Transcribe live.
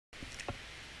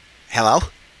Hello?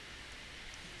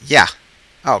 Yeah.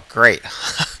 Oh, great.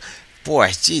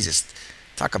 Boy, Jesus.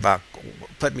 Talk about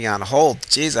put me on hold.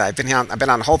 Jeez, I've been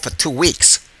on hold for 2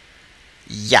 weeks.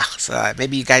 Yeah. So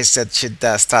maybe you guys should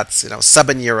start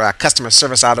subbing your customer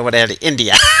service out over there to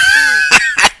India.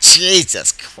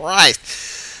 Jesus Christ.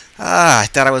 I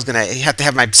thought I was gonna have to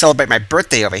have my celebrate my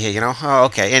birthday over here. Oh,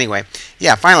 okay. Anyway,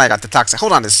 yeah. Finally, I got to talk. So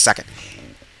hold on just a second.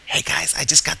 Hey guys, I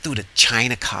just got through to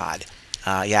ChinaCard.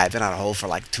 Yeah, I've been on hold for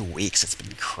like 2 weeks. It's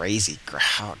been crazy.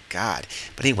 Oh God.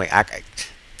 But anyway, I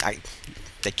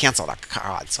they canceled our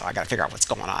card, so I got to figure out what's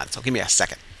going on. So give me a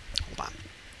second. Hold on.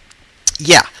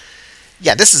 Yeah,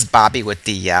 yeah. This is Bobby with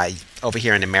the over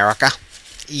here in America.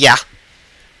 Yeah.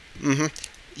 Mm-hmm.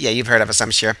 Yeah, you've heard of us,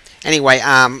 I'm sure. Anyway,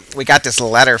 we got this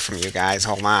letter from you guys.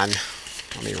 Hold on.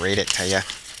 Let me read it to you.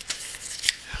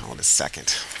 Hold a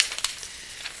second.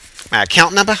 My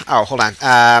account number? Oh, hold on.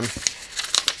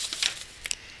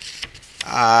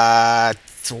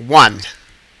 It's one.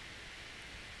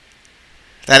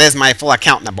 That is my full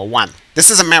account number, one. This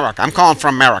is America. I'm calling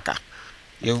from America.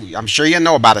 I'm sure you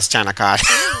know about us, China Card.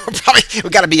 We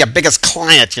got to be your biggest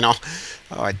client.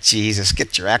 Oh, Jesus,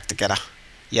 get your act together.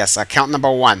 Yes, account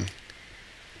number one.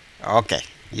 Okay,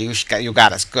 you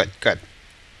got us. Good, good.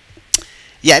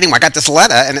 Yeah. Anyway, I got this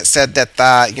letter, and it said that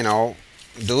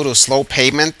due to slow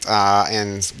payment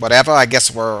and whatever, I guess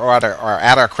we're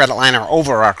at our credit line or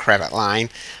over our credit line.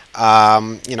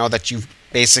 That you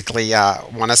basically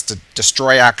want us to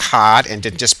destroy our card and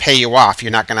to just pay you off.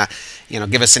 You're not gonna,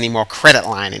 give us any more credit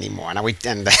line anymore. Now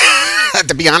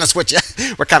to be honest with you,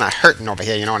 we're kind of hurting over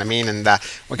here. You know what I mean? And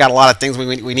we got a lot of things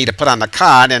we need to put on the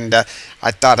card. And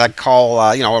I thought I'd call,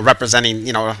 representing,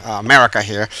 America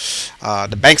here.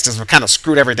 The banksters were kind of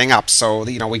screwed everything up. So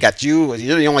we got you.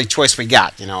 You're the only choice we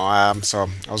got. So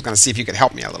I was gonna see if you could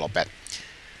help me a little bit.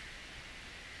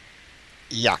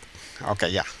 Yeah. Okay.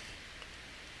 Yeah.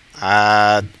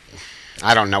 I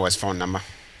don't know his phone number.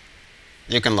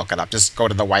 You can look it up. Just go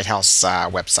to the White House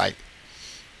website.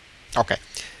 Okay.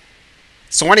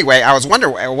 So anyway, I was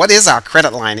wondering, what is our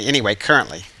credit line anyway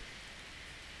currently?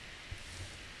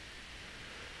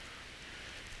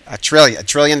 $1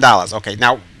 trillion. Okay.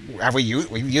 Now, have we used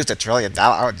 $1 trillion?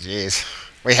 Oh, jeez.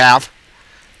 We have.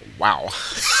 Wow.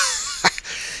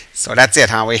 So that's it,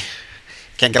 huh? We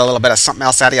can't get a little bit of something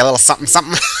else out of you, a little something,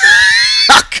 something.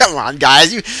 Oh, come on,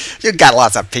 guys. You got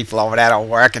lots of people over there that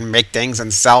work and make things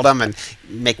and sell them and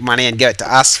make money and give it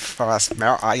to us for us,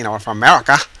 for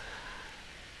America.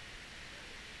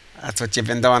 That's what you've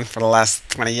been doing for the last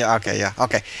 20 years. Okay, yeah,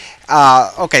 okay.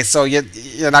 Okay, so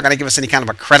you're not going to give us any kind of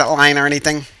a credit line or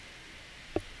anything?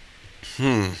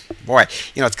 Boy,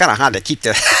 it's kind of hard to keep the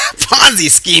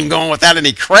Ponzi scheme going without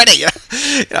any credit.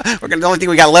 The only thing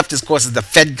we got left, of course, is the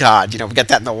FedCard. We got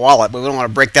that in the wallet, but we don't want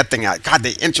to break that thing out. God,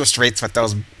 the interest rates with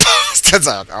those bastards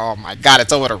are, oh my God,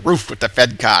 it's over the roof with the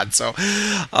FedCard. So,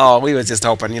 we was just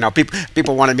hoping,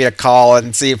 people wanted me to call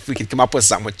and see if we could come up with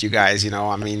something with you guys.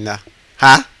 I mean,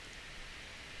 huh?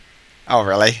 Oh,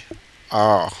 really?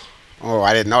 Oh,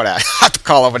 I didn't know that. I have to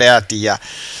call over there at the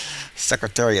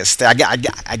Secretary of State.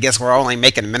 I guess we're only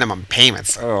making minimum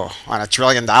payments. Oh, on $1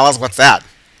 trillion? What's that?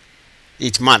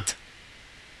 Each month.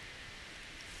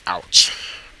 Ouch.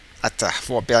 That's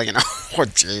 $4 billion. Oh,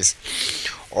 jeez.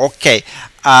 Okay.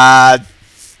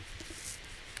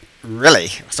 Really?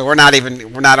 So we're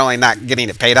not only not getting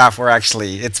it paid off,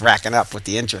 it's racking up with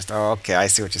the interest. Oh, okay. I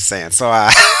see what you're saying. So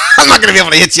I'm not going to be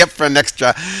able to hit you up for an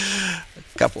extra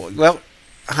couple. Well,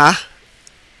 huh?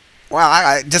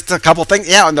 Well, just a couple things.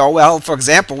 Yeah, no. Well, for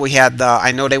example, we had.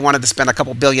 I know they wanted to spend a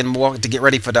couple billion more to get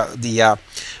ready for the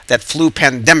that flu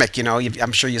pandemic.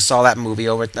 I'm sure you saw that movie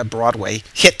over at the Broadway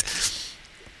hit.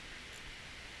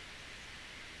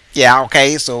 Yeah,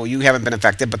 okay. So you haven't been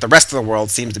affected, but the rest of the world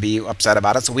seems to be upset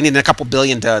about it. So we need a couple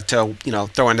billion to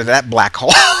throw into that black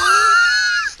hole.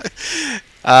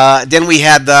 Then we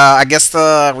had, I guess,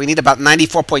 we need about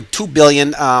 94.2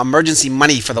 billion emergency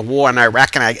money for the war in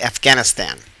Iraq and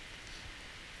Afghanistan.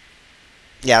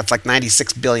 Yeah, it's like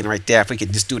 96 billion right there. If we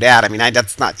could just do that, I mean,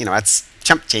 that's not, that's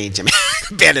chump change. I mean,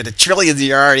 compared to the trillions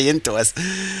you're already into us,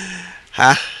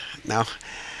 huh? No.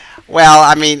 Well,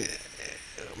 I mean,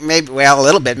 maybe, well, a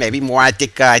little bit, maybe more. I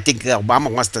think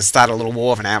Obama wants to start a little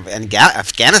war in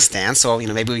Afghanistan. So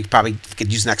maybe we probably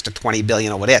could use an extra 20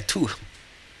 billion over there too.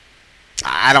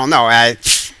 I don't know. I'll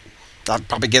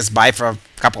probably get us by for a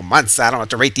couple months. I don't know what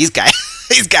to rate these guys.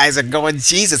 These guys are going,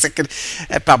 Jesus,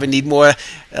 I probably need more.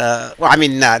 Well, I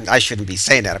mean, I shouldn't be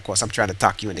saying that, of course. I'm trying to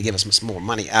talk you into giving us some more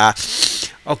money.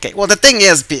 Okay, well, the thing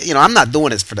is, I'm not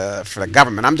doing this for the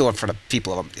government. I'm doing it for the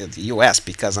people of the U.S.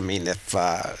 because, I mean, if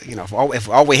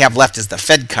all we have left is the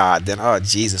Fed card, then, oh,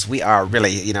 Jesus, we are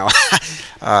really,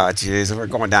 oh, Jesus, we're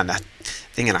going down the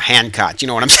thing in a hand cart. You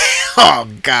know what I'm saying? Oh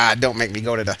God, don't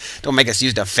make us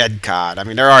use the Fed card. I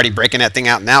mean, they're already breaking that thing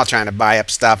out now, trying to buy up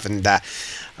stuff, and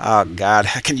oh God,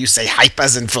 how can you say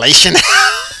hyperinflation?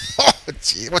 Oh,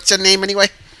 gee, what's your name anyway?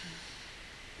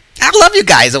 I love you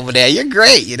guys over there. You're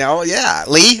great, Yeah,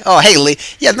 Lee. Oh, hey, Lee.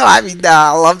 Yeah, no, I mean,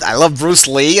 I love Bruce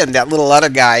Lee and that little other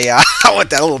guy, with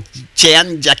that little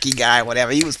Chan Jackie guy,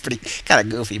 whatever. He was pretty kind of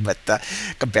goofy, but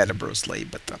compared to Bruce Lee,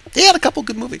 but he had a couple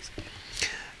good movies.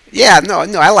 Yeah, no,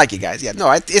 I like you guys. Yeah,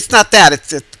 no, it's not that.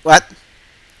 It's what?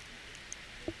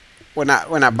 We're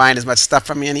not buying as much stuff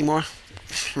from you anymore.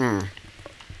 Hmm.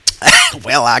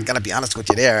 Well, I gotta be honest with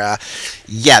you there.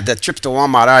 Yeah, the trips to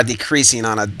Walmart are decreasing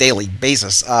on a daily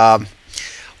basis. Well,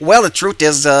 the truth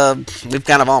is, we've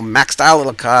kind of all maxed our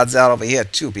little cards out over here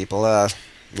too, people.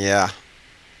 Yeah.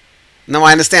 No,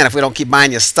 I understand. If we don't keep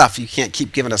buying your stuff, you can't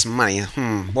keep giving us money.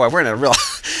 Boy, we're in a real.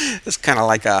 It's kind of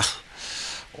like a.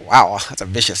 Wow, that's a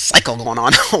vicious cycle going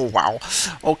on. Oh, wow.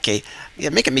 Okay. Yeah,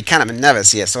 making me kind of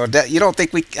nervous here. So you don't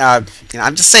think we, I'm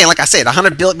just saying, like I said,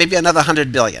 100 billion, maybe another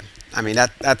 100 billion. I mean,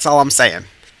 that's all I'm saying.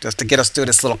 Just to get us through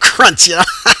this little crunch,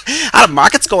 How the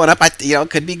market's going up, it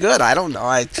could be good. I don't know.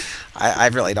 I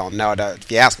really don't know.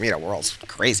 If you ask me, the world's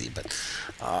crazy. But,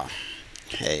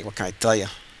 hey, what can I tell you?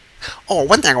 Oh,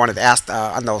 one thing I wanted to ask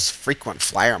on those frequent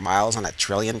flyer miles on a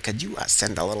trillion, could you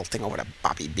send a little thing over to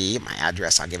Bobby B? My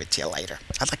address, I'll give it to you later.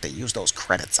 I'd like to use those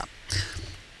credits up.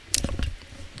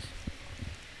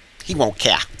 He won't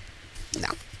care. No.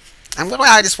 Well,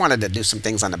 I just wanted to do some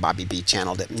things on the Bobby B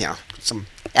channel that,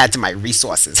 add to my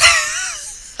resources.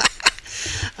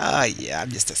 Yeah,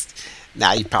 I'm just a...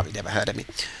 Nah, you probably never heard of me.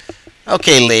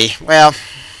 Okay, Lee. Well,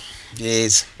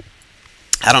 geez.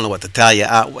 I don't know what to tell you.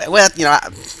 Well,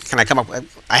 can I come up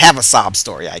with... I have a sob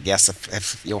story, I guess,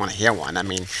 if you want to hear one. I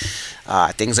mean,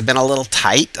 things have been a little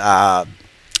tight. There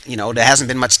hasn't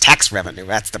been much tax revenue.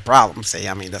 That's the problem. See,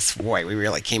 I mean, boy, we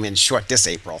really came in short this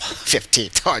April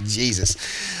 15th. Oh, Jesus.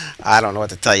 I don't know what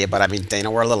to tell you, but I mean,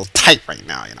 we're a little tight right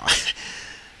now,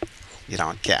 You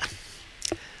don't care.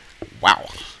 Wow.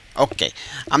 Okay.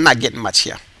 I'm not getting much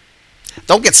here.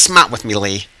 Don't get smart with me,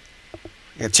 Lee.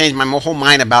 I changed my whole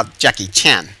mind about Jackie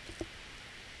Chan.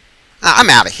 I'm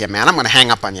out of here, man. I'm going to hang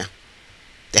up on you.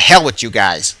 The hell with you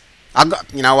guys. I'll go.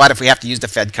 You know what? If we have to use the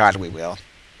Fed card, we will.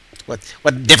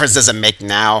 What difference does it make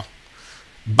now?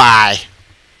 Bye.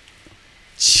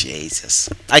 Jesus.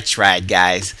 I tried,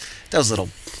 guys. Those little...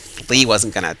 Lee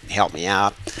wasn't going to help me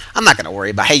out. I'm not going to worry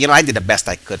about... Hey, I did the best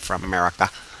I could from America.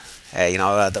 Hey,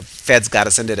 the Feds got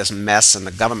us into this mess, and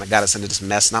the government got us into this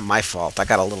mess. Not my fault. I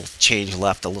got a little change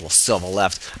left, a little silver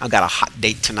left. I've got a hot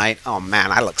date tonight. Oh,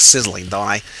 man, I look sizzling, don't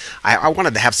I? I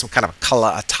wanted to have some kind of a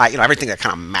color, a tie, everything that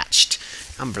kind of matched.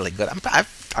 I'm really good.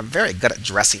 I'm very good at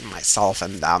dressing myself,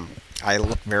 and I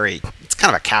look very... It's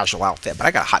kind of a casual outfit, but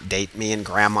I got a hot date. Me and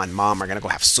Grandma and Mom are going to go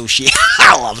have sushi.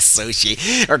 I love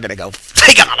sushi. We're going to go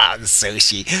take on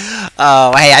sushi.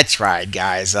 Oh, hey, I tried,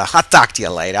 guys. I'll talk to you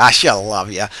later. I sure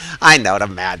love you. I know the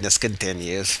madness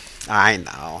continues. I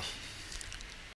know.